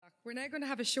We're now going to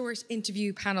have a short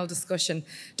interview panel discussion.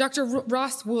 Dr.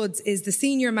 Ross Woods is the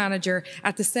Senior Manager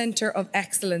at the Centre of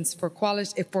Excellence for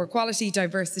Quality,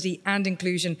 Diversity and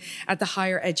Inclusion at the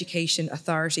Higher Education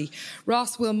Authority.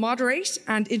 Ross will moderate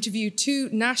and interview two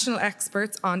national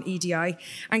experts on EDI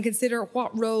and consider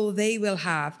what role they will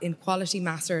have in quality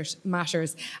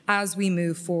matters as we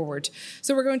move forward.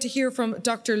 So we're going to hear from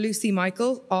Dr. Lucy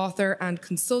Michael, author and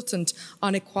consultant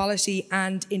on equality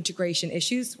and integration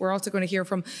issues. We're also going to hear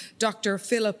from Dr.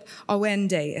 Philip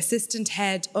Owende, Assistant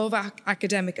Head of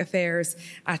Academic Affairs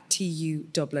at TU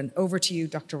Dublin. Over to you,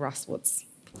 Dr. Ross Woods.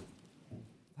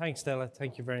 Thanks, Stella.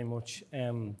 Thank you very much.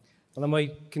 Well, I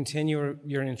might continue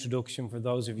your introduction for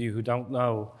those of you who don't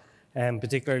know,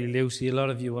 particularly Lucy. A lot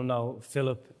of you will know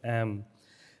Philip.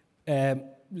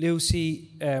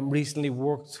 Lucy recently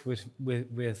worked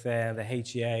with the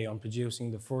HEA on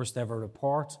producing the first ever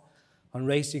report on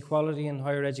race equality in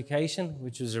higher education,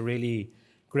 which was a really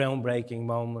groundbreaking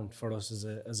moment for us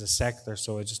as a sector.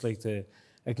 So I'd just like to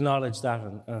acknowledge that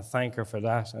and thank her for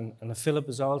that. And Philip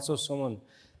is also someone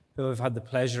who I've had the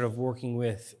pleasure of working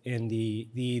with in the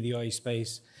EDI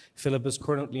space. Philip is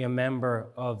currently a member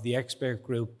of the expert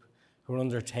group who are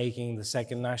undertaking the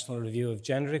second national review of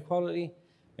gender equality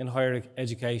in higher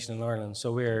education in Ireland.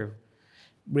 So we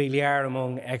really are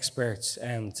among experts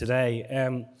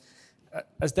today.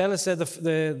 As Della said,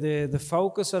 the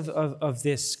focus of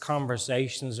this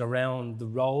conversation is around the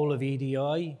role of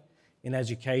EDI in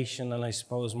education, and I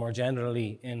suppose more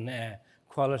generally in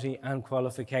quality and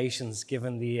qualifications,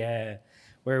 given the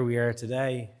where we are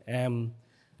today. I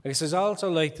guess I'd also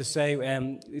like to say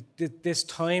this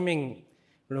timing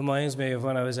reminds me of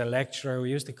when I was a lecturer.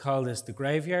 We used to call this the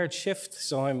graveyard shift.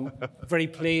 So I'm very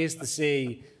pleased to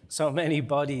see so many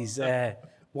bodies,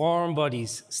 warm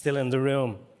bodies, still in the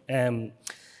room.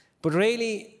 But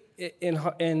really, at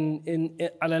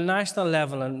a national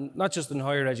level, and not just in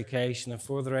higher education and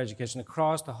further education,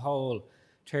 across the whole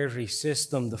tertiary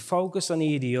system, the focus on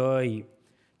EDI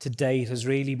to date has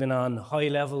really been on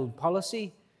high-level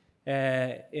policy.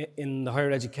 In the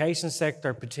higher education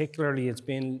sector, particularly, it's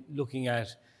been looking at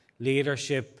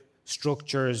leadership,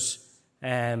 structures,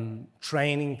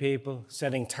 training people,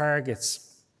 setting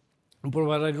targets. But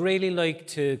what I'd really like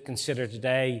to consider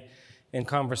today in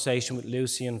conversation with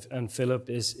Lucy and Philip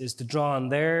is to draw on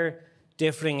their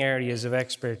differing areas of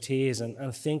expertise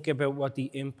and think about what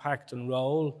the impact and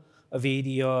role of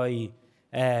EDI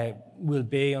will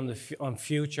be on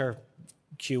future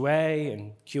QA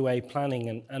and QA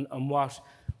planning and what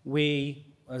we,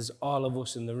 as all of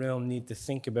us in the room, need to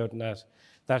think about in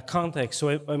that context.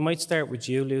 So I might start with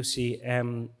you, Lucy.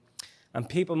 And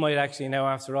people might actually now,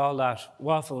 after all that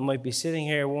waffle, might be sitting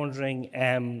here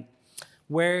wondering,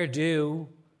 where do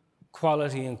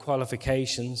quality and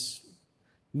qualifications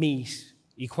meet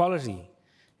equality?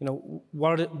 You know,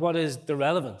 what is the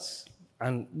relevance?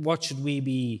 And what should we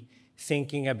be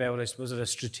thinking about, I suppose, at a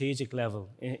strategic level,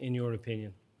 in your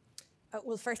opinion?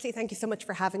 Well, firstly, thank you so much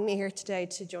for having me here today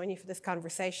to join you for this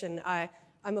conversation.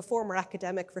 I'm a former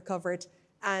academic, recovered,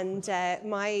 and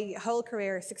my whole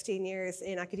career, 16 years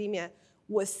in academia,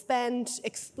 was spent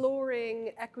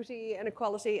exploring equity and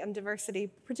equality and diversity,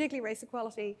 particularly race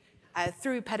equality,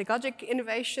 through pedagogic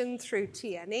innovation, through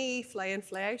TNE, fly in,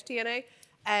 fly out TNA,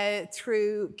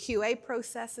 through QA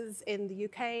processes in the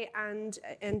UK and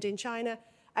in China,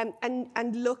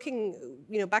 and looking,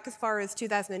 back as far as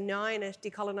 2009 at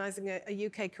decolonising a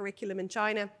UK curriculum in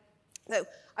China. So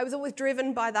I was always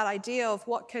driven by that idea of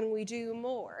what can we do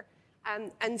more.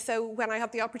 And so when I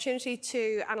had the opportunity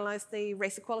to analyse the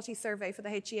race equality survey for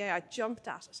the HEA, I jumped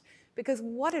at it. Because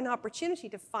what an opportunity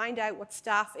to find out what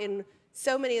staff in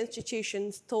so many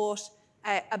institutions thought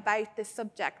about this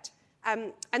subject.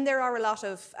 And there are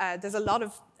there's a lot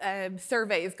of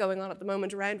surveys going on at the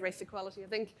moment around race equality. I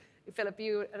think, Philip,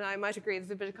 you and I might agree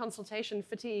there's a bit of consultation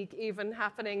fatigue even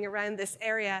happening around this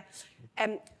area.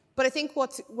 But I think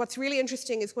what's really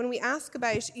interesting is when we ask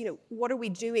about, what are we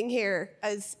doing here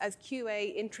as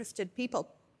QA interested people,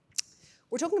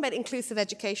 we're talking about inclusive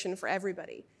education for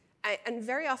everybody. And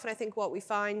very often I think what we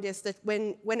find is that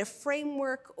when a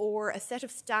framework or a set of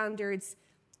standards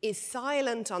is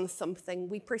silent on something,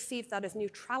 we perceive that as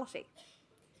neutrality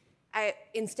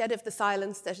instead of the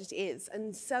silence that it is.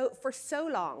 And so for so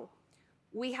long,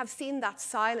 we have seen that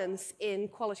silence in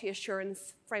quality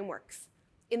assurance frameworks,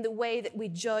 in the way that we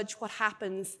judge what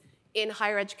happens in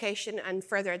higher education and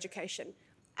further education.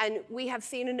 And we have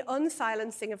seen an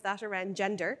unsilencing of that around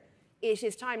gender. It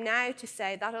is time now to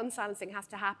say that unsilencing has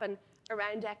to happen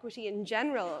around equity in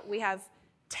general. We have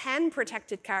 10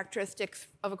 protected characteristics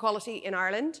of equality in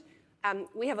Ireland.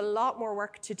 We have a lot more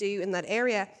work to do in that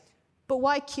area. But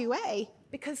why QA?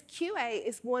 because QA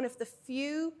is one of the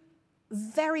few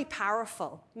very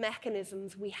powerful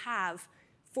mechanisms we have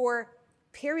for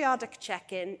periodic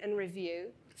check-in and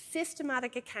review,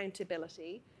 systematic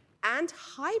accountability, and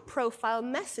high-profile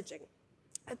messaging.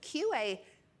 A QA,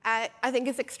 I think,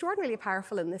 is extraordinarily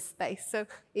powerful in this space. So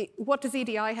what does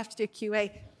EDI have to do with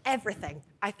QA? Everything,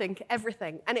 I think,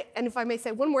 everything. And if I may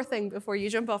say one more thing before you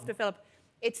jump off to Philip,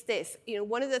 it's this.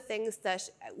 One of the things that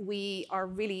we are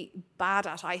really bad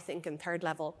at, I think, in third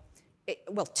level,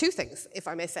 well, two things, if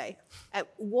I may say.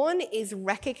 One is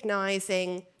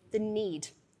recognizing the need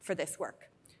for this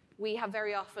work. We have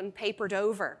very often papered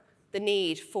over the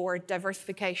need for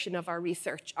diversification of our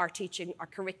research, our teaching, our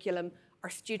curriculum, our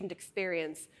student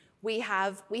experience. We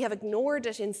have ignored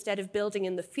it instead of building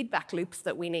in the feedback loops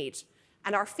that we need.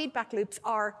 And our feedback loops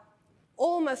are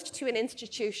almost to an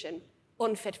institution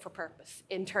unfit for purpose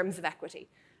in terms of equity.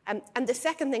 And the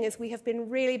second thing is we have been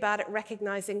really bad at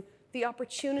recognizing the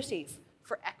opportunities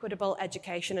for equitable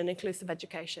education and inclusive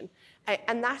education.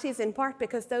 And that is in part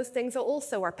because those things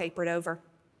also are papered over.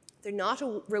 They're not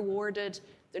rewarded,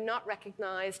 they're not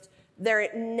recognized,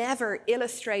 they're never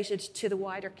illustrated to the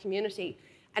wider community.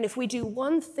 And if we do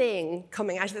one thing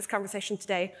coming out of this conversation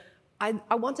today,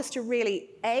 I want us to really,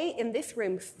 in this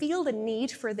room, feel the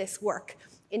need for this work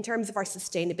in terms of our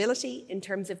sustainability, in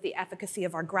terms of the efficacy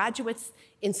of our graduates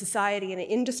in society and in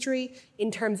industry,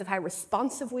 in terms of how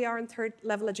responsive we are in third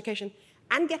level education,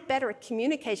 and get better at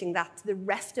communicating that to the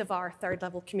rest of our third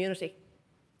level community.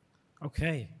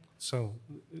 Okay, so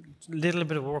a little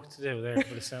bit of work to do there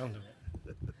for the sound of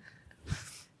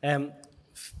it.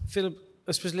 Philip,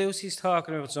 I suppose Lucy's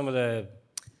talking about some of the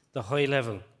high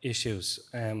level issues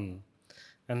and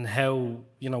how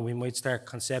we might start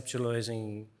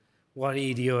conceptualizing what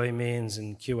EDI means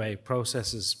in QA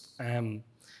processes.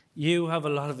 You have a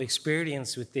lot of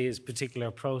experience with these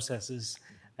particular processes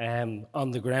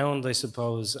on the ground, I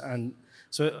suppose. And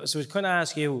so I'd kind of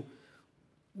ask you,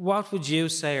 what would you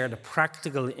say are the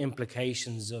practical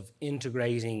implications of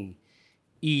integrating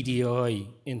EDI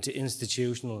into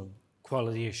institutional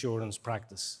quality assurance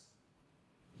practice?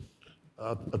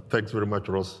 Thanks very much,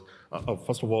 Ross.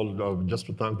 First of all, just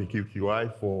to thank the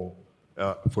QQI for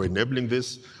enabling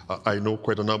this. I know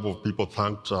quite a number of people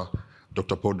thanked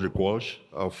Dr. Podrick Walsh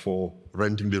for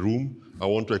renting the room. I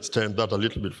want to extend that a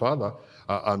little bit further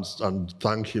and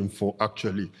thank him for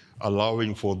actually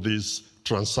allowing for this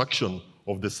transaction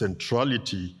of the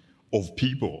centrality of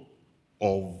people,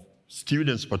 of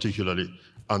students particularly,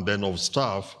 and then of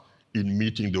staff in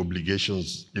meeting the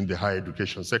obligations in the higher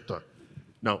education sector.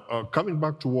 Now, coming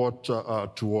back to what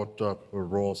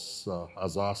Ross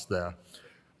has asked there,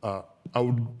 I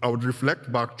would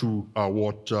reflect back to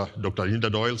what Dr. Linda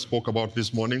Doyle spoke about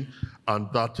this morning, and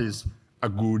that is a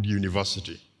good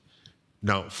university.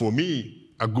 Now, for me,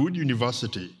 a good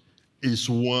university is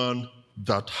one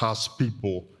that has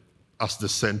people as the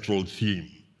central theme,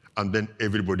 and then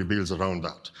everybody builds around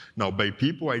that. Now, by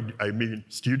people, I mean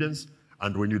students,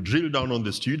 and when you drill down on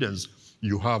the students,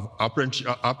 you have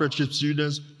apprenticeship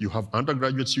students, you have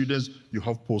undergraduate students, you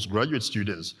have postgraduate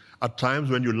students. At times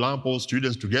when you lump all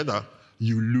students together,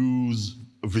 you lose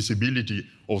visibility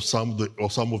of some of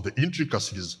the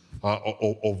intricacies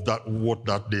of that, what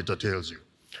that data tells you.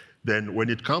 Then when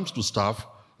it comes to staff,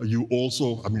 you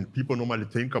also, people normally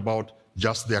think about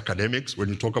just the academics. When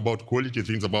you talk about quality,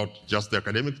 things about just the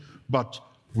academics, but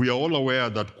we are all aware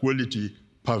that quality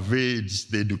pervades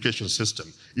the education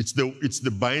system. It's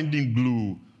the binding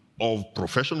glue of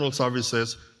professional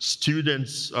services,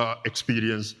 students'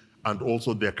 experience, and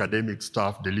also the academic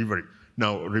staff delivery.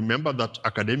 Now, remember that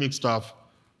academic staff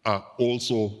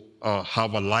also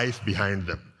have a life behind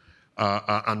them.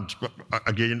 And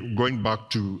again, going back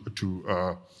to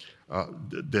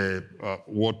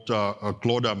what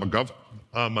Claudia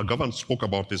McGovern spoke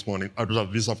about this morning,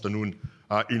 this afternoon,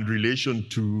 in relation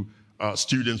to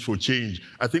students for change.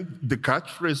 I think the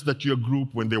catchphrase that your group,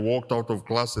 when they walked out of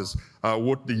classes,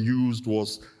 what they used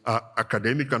was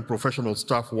academic and professional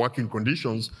staff working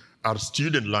conditions are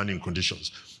student learning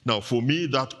conditions. Now, for me,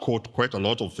 that caught quite a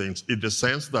lot of things in the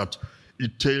sense that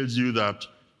it tells you that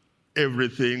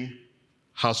everything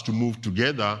has to move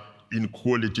together in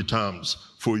quality terms.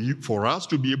 For us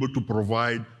to be able to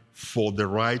provide for the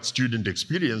right student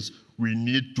experience, we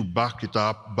need to back it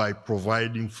up by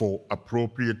providing for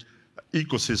appropriate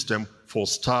ecosystem for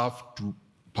staff to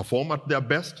perform at their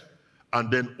best, and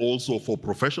then also for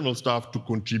professional staff to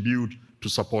contribute to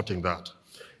supporting that.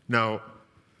 Now,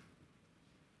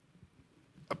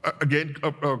 again,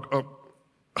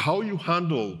 how you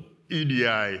handle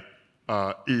EDI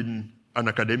in an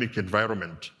academic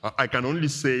environment, I can only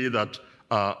say that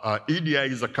EDI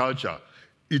is a culture.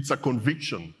 it's a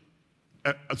conviction.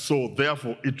 So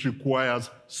therefore, it requires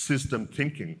system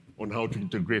thinking on how to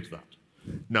integrate that.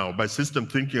 Now, by system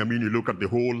thinking, I mean you look at the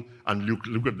whole and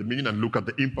look at the mean and look at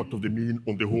the impact of the mean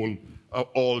on the whole,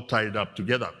 all tied up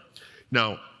together.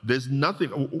 Now, there's nothing,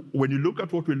 when you look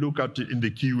at what we look at in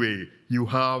the QA, you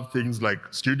have things like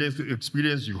student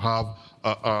experience, you have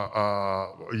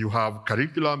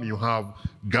curriculum, you have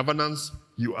governance,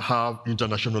 you have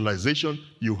internationalization,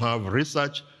 you have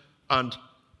research, and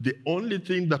the only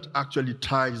thing that actually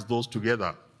ties those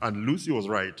together, and Lucy was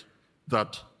right,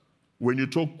 that when you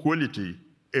talk quality,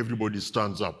 everybody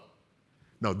stands up.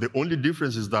 Now, the only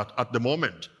difference is that at the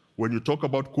moment, when you talk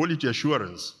about quality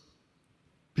assurance,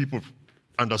 people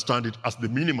understand it as the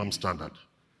minimum standard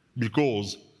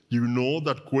because you know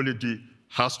that quality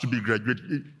has to be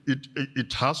graduated,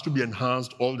 it has to be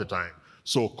enhanced all the time.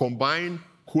 So combine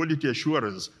quality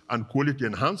assurance and quality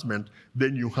enhancement,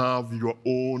 then you have your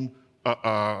own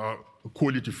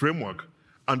quality framework.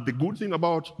 And the good thing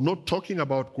about not talking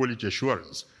about quality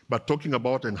assurance, but talking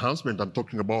about enhancement and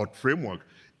talking about framework,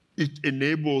 it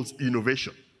enables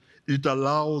innovation. It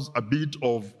allows a bit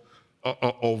of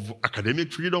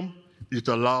academic freedom. It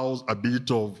allows a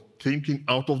bit of thinking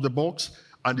out of the box,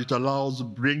 and it allows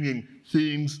bringing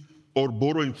things or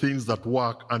borrowing things that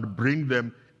work and bring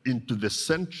them into the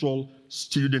central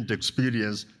student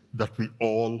experience that we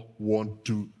all want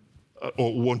to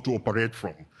operate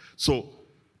from. So,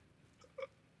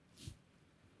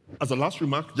 as a last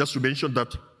remark, just to mention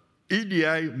that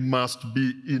EDI must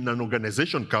be in an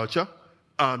organization culture,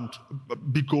 and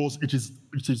because it is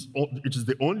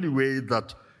the only way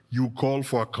that you call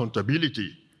for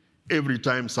accountability every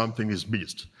time something is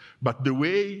missed. But the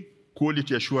way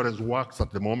quality assurance works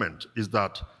at the moment is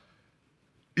that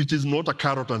it is not a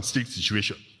carrot and stick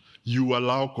situation. You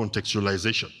allow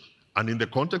contextualization. And in the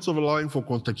context of allowing for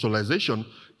contextualization,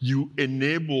 you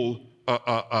enable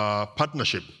a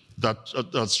partnership that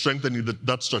strengthening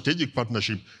that strategic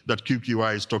partnership that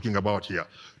QQI is talking about here.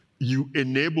 You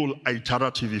enable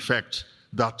iterative effect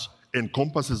that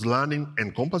encompasses learning,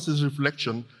 encompasses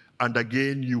reflection, and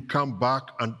again, you come back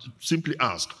and simply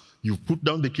ask. You put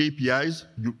down the KPIs,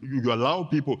 you allow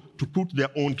people to put their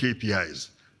own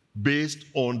KPIs based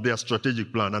on their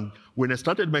strategic plan. And when I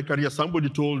started my career, somebody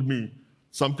told me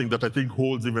something that I think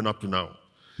holds even up to now.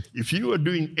 If you are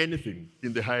doing anything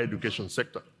in the higher education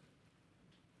sector,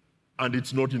 and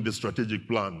it's not in the strategic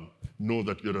plan, know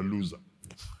that you're a loser.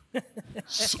 And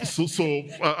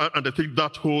I think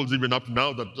that holds even up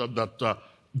now that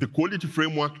the quality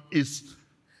framework is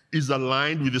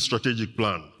aligned with the strategic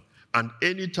plan. And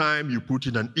anytime you put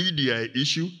in an EDI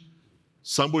issue,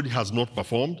 somebody has not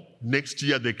performed, next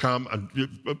year they come and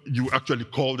you actually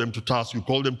call them to task, you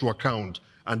call them to account.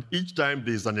 And each time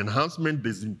there's an enhancement,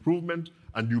 there's improvement,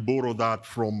 and you borrow that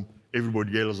from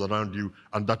everybody else around you,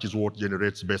 and that is what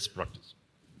generates best practice.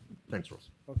 Thanks, Ross.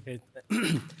 Okay,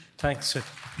 thanks.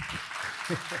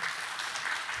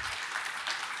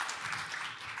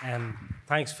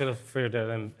 Thanks, Philip, for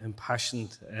that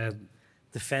impassioned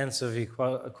defense of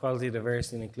equality,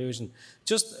 diversity, and inclusion.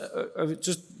 Just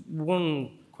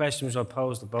one question which I'll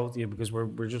pose to both of you because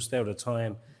we're just out of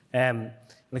time. And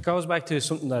it goes back to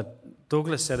something that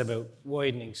Douglas said about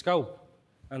widening scope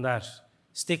and that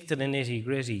stick to the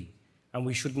nitty-gritty, and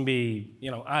we shouldn't be,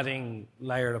 adding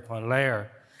layer upon layer.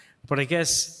 But I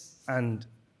guess, and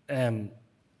being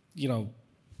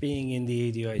in the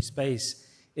EDI space,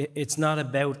 it's not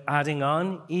about adding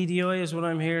on EDI, is what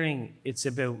I'm hearing. It's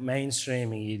about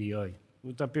mainstreaming EDI.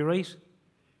 Would that be right?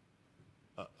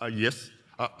 Yes.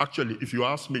 Actually, if you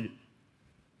ask me,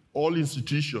 all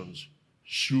institutions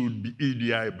should be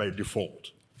EDI by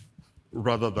default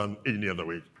rather than any other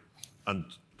way. And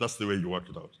that's the way you work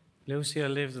it out. Lucy, I'll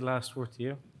leave the last word to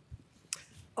you.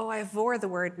 Oh, I abhor the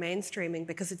word mainstreaming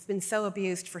because it's been so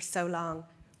abused for so long,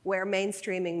 where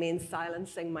mainstreaming means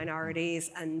silencing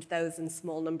minorities and those in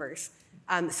small numbers.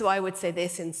 So I would say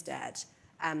this instead.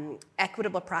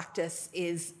 Equitable practice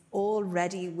is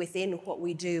already within what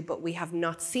we do, but we have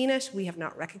not seen it, we have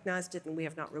not recognized it, and we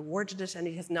have not rewarded it, and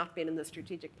it has not been in the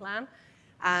strategic plan.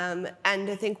 And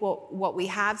I think what we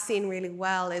have seen really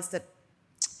well is that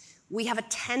we have a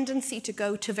tendency to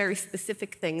go to very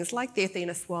specific things like the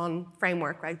Athena Swan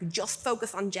framework, right? We just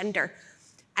focus on gender.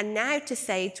 And now to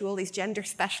say to all these gender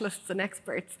specialists and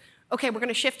experts, okay, we're going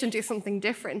to shift and do something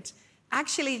different,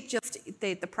 Actually, just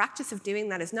the practice of doing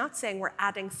that is not saying we're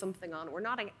adding something on. We're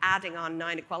not adding on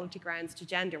 9 equality grounds to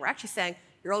gender. We're actually saying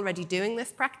you're already doing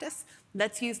this practice.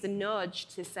 Let's use the nudge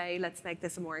to say, let's make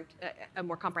this a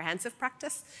more comprehensive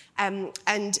practice. And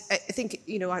I think,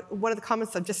 one of the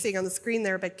comments I'm just seeing on the screen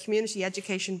there about community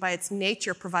education by its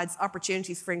nature provides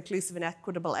opportunities for inclusive and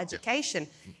equitable education.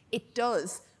 Yeah. It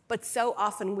does, but so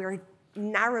often we're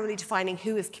narrowly defining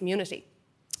who is community.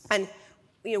 And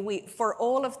for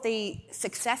all of the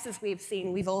successes we've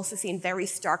seen, we've also seen very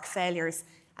stark failures.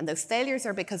 And those failures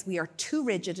are because we are too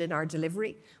rigid in our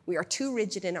delivery, we are too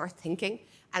rigid in our thinking,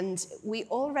 and we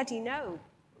already know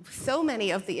so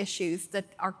many of the issues that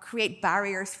create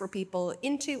barriers for people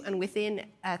into and within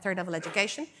third level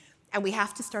education. And we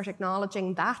have to start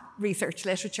acknowledging that research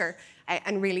literature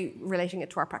and really relating it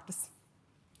to our practice.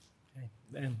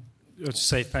 Okay. I'll just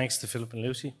say thanks to Philip and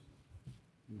Lucy.